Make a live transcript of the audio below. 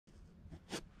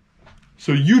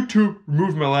So YouTube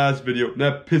removed my last video, and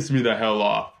that pissed me the hell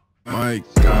off. My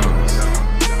God.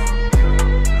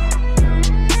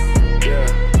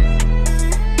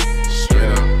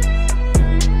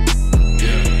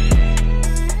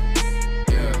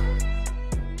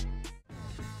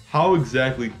 How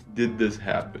exactly did this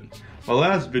happen? My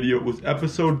last video was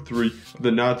episode 3 of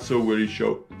the Not So Witty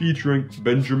Show featuring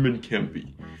Benjamin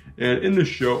Kempe. And in the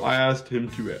show, I asked him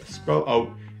to spell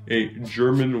out a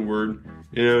German word,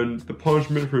 and the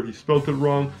punishment for if he spelled it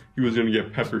wrong, he was going to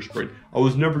get pepper sprayed. I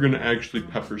was never going to actually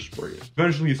pepper spray it.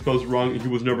 Eventually he spells it wrong and he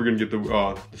was never going to get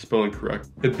the spelling correct.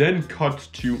 It then cuts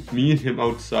to me and him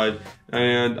outside,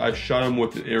 and I shot him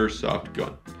with an airsoft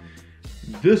gun.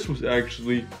 This was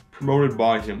actually promoted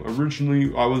by him.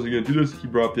 Originally, I wasn't going to do this. He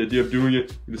brought up the idea of doing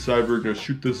it. We decided we were going to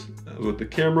shoot this with the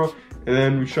camera. And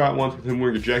then we shot once with him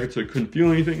wearing a jacket so he couldn't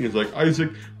feel anything. He's like, Isaac,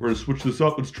 we're going to switch this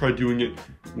up. Let's try doing it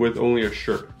with only a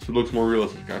shirt so it looks more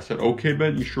realistic. I said, okay,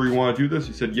 Ben, you sure you want to do this?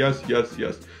 He said, yes, yes,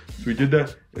 yes. So we did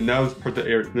that, and that was part that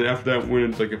aired. And then after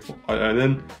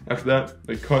that,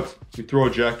 it cuts. We throw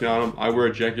a jacket on him. I wear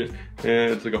a jacket,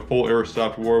 and it's like a full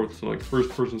airsoft war with some like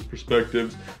first person's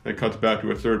perspectives. And it cuts back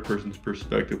to a third person's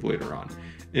perspective later on.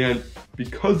 And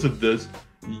because of this,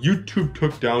 YouTube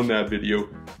took down that video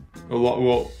a lot.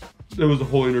 Well, there was a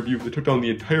whole interview. They took down the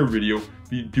entire video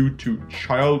due to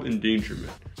child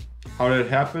endangerment. How did it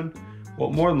happen?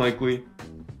 Well, more than likely,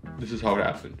 this is how it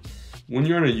happened. When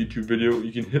you're on a YouTube video,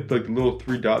 you can hit like the little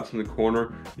 3 dots in the corner,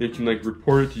 and you can like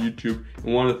report it to YouTube,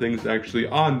 and one of the things actually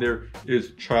on there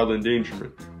is child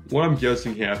endangerment. What I'm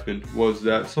guessing happened was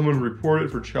that someone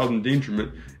reported for child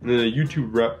endangerment, and then a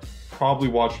YouTube rep probably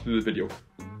watched through the video.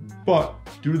 But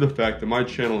due to the fact that my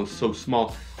channel is so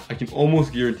small, I can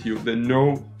almost guarantee you that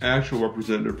no actual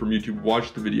representative from YouTube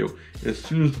watched the video, and as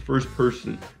soon as the first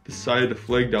person decided to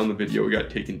flag down the video, it got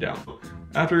taken down.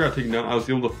 After it got taken down, I was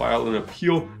able to file an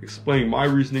appeal explaining my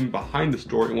reasoning behind the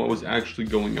story and what was actually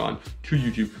going on to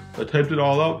YouTube. So I typed it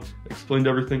all out, explained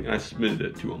everything, and I submitted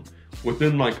it to them.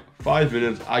 Within like 5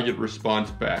 minutes, I get a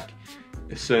response back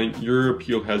saying your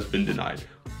appeal has been denied.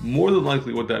 More than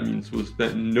likely what that means was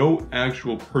that no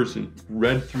actual person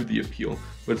read through the appeal,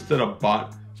 but instead a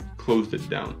bot closed it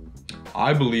down.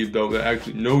 I believe though that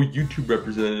actually no YouTube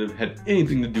representative had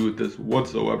anything to do with this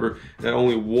whatsoever, and that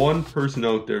only one person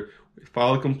out there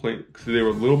filed a complaint because they were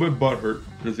a little bit butthurt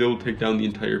and was able to take down the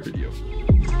entire video.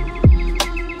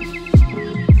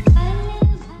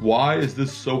 Why is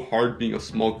this so hard being a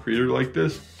small creator like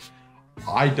this?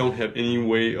 I don't have any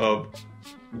way of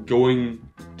going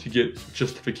to get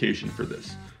justification for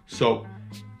this. So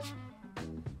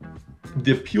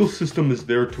the appeal system is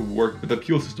there to work, but the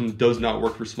appeal system does not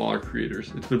work for smaller creators.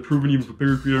 It's been proven even for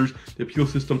bigger creators, the appeal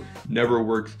system never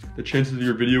works. The chances of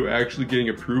your video actually getting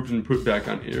approved and put back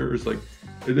on air is like,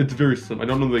 it's very slim. I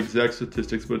don't know the exact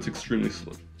statistics, but it's extremely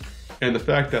slim. And the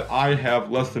fact that I have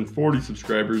less than 40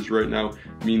 subscribers right now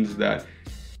means that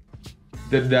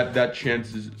that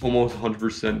chance is almost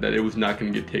 100% that it was not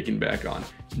going to get taken back on.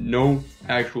 No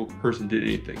actual person did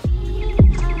anything.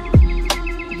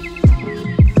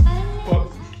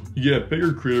 You get a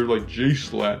bigger creator like Jay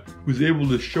Slat, who's able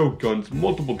to show guns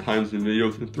multiple times in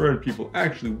videos and threaten people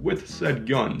actually with said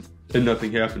guns, and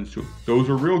nothing happens to them. Those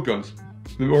are real guns.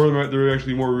 Or they're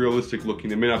actually more realistic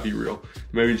looking. They may not be real.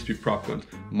 They may just be prop guns.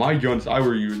 My guns I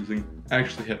were using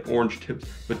actually had orange tips,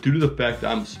 but due to the fact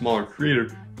that I'm a smaller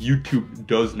creator, YouTube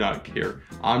does not care.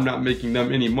 I'm not making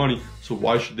them any money, so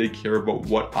why should they care about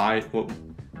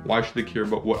why should they care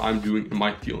about what I'm doing and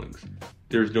my feelings?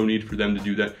 There's no need for them to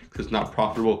do that because it's not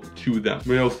profitable to them.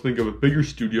 You may also think of a bigger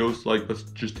studios, like let's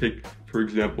just take, for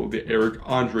example, the Eric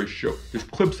Andre show. There's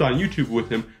clips on YouTube with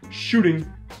him shooting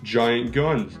giant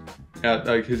guns at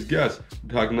like his guests,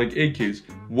 talking like AKs.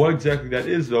 What exactly that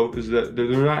is though, is that they're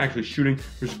not actually shooting.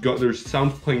 There's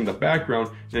sounds playing in the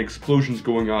background and explosions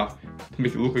going off to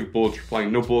make it look like bullets are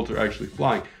flying. No bullets are actually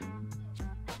flying.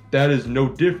 That is no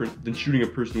different than shooting a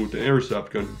person with an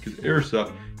airsoft gun, because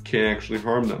airsoft can't actually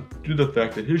harm them. Due to the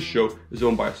fact that his show is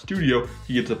owned by a studio,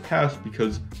 he gets a pass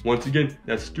because, once again,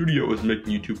 that studio is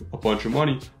making YouTube a bunch of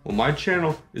money, while my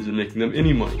channel isn't making them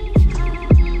any money.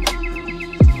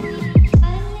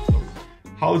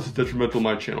 How is this detrimental to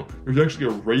my channel? There's actually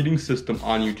a rating system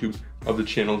on YouTube of the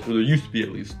channels, or there used to be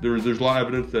at least. There's a lot of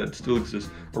evidence that it still exists.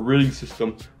 A rating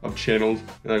system of channels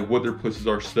and like what their places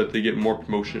are so that they get more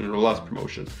promotion or less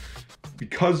promotion.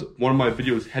 Because one of my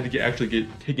videos had to actually get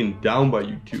taken down by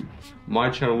YouTube, my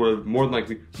channel would have more than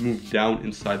likely moved down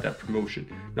inside that promotion.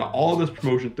 Now all this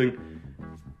promotion thing,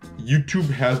 YouTube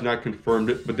has not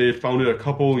confirmed it, but they had found it a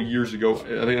couple of years ago.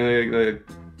 I think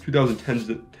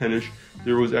 2010-ish,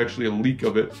 there was actually a leak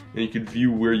of it, and you could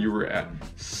view where you were at,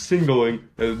 signaling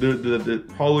that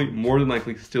probably more than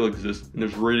likely still exists, and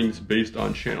there's ratings based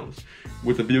on channels.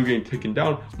 With the video getting taken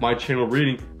down, my channel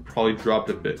rating probably dropped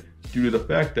a bit due to the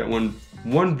fact that when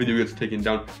one video gets taken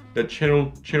down, that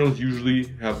channels usually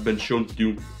have been shown to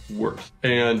do worse.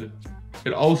 And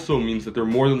it also means that they're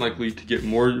more than likely to get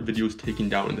more videos taken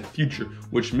down in the future,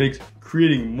 which makes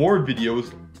creating more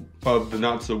videos of the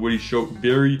Not So Witty show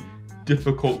very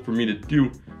difficult for me to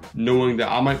do, knowing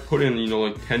that I might put in, you know,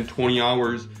 like 10-20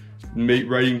 hours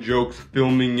writing jokes,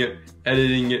 filming it,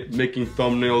 editing it, making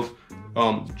thumbnails,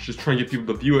 just trying to get people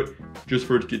to view it, just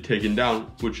for it to get taken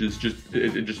down, which is just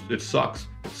it sucks.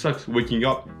 It sucks waking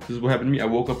up. This is what happened to me. I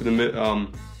woke up in the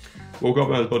woke up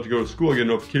and I was about to go to school. I get a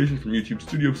notification from YouTube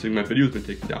Studio saying my video's been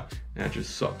taken down, and that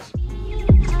just sucks.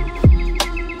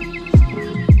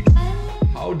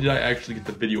 How did I actually get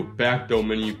the video back, though?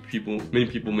 Many people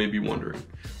may be wondering.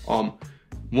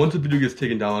 Once a video gets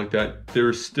taken down like that,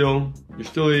 you're still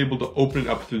able to open it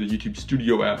up through the YouTube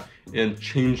Studio app and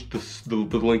change the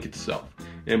link itself.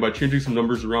 And by changing some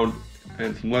numbers around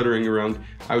and some lettering around,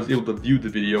 I was able to view the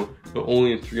video, but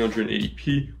only in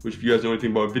 380p, which if you guys know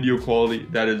anything about video quality,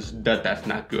 that's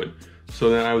not good. So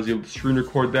then I was able to screen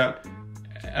record that,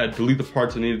 delete the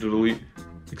parts I needed to delete,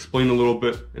 explain a little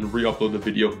bit, and re-upload the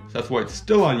video. So that's why it's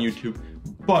still on YouTube,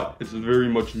 but it's a very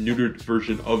much neutered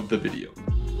version of the video.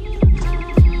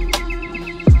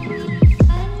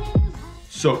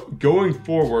 So going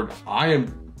forward, I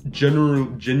am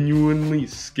genuinely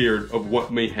scared of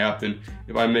what may happen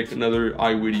if I make another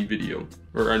iWitty video,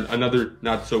 or another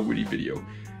Not So Witty video.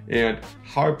 And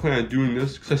how I plan on doing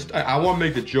this, because I want to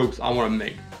make the jokes I want to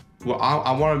make.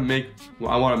 I want to make what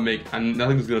I want to make, and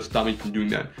nothing's going to stop me from doing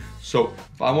that. So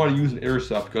if I want to use an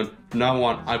airsoft gun, from now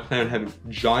on, I plan on having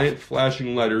giant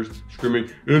flashing letters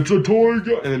screaming, "It's a toy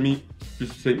gun," and then me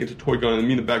just saying, "It's a toy gun," and then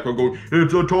me in the background going,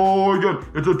 "It's a toy gun,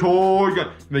 it's a toy gun,"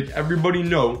 to make everybody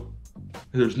know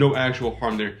that there's no actual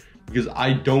harm there, because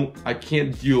I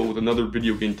can't deal with another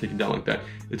video getting taken down like that.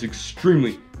 It's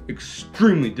extremely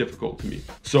difficult to me.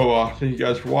 So thank you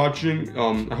guys for watching.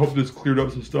 I hope this cleared up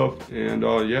some stuff, and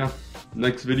yeah,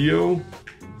 next video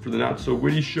for the Not So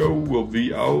Witty show will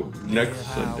be out next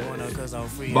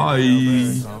Sunday. Bye.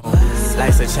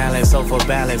 Life's a challenge, so for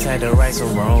balance, had to right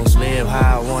some wrongs. Live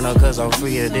how I wanna, cause I'm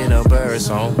freer than a bird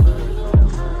song.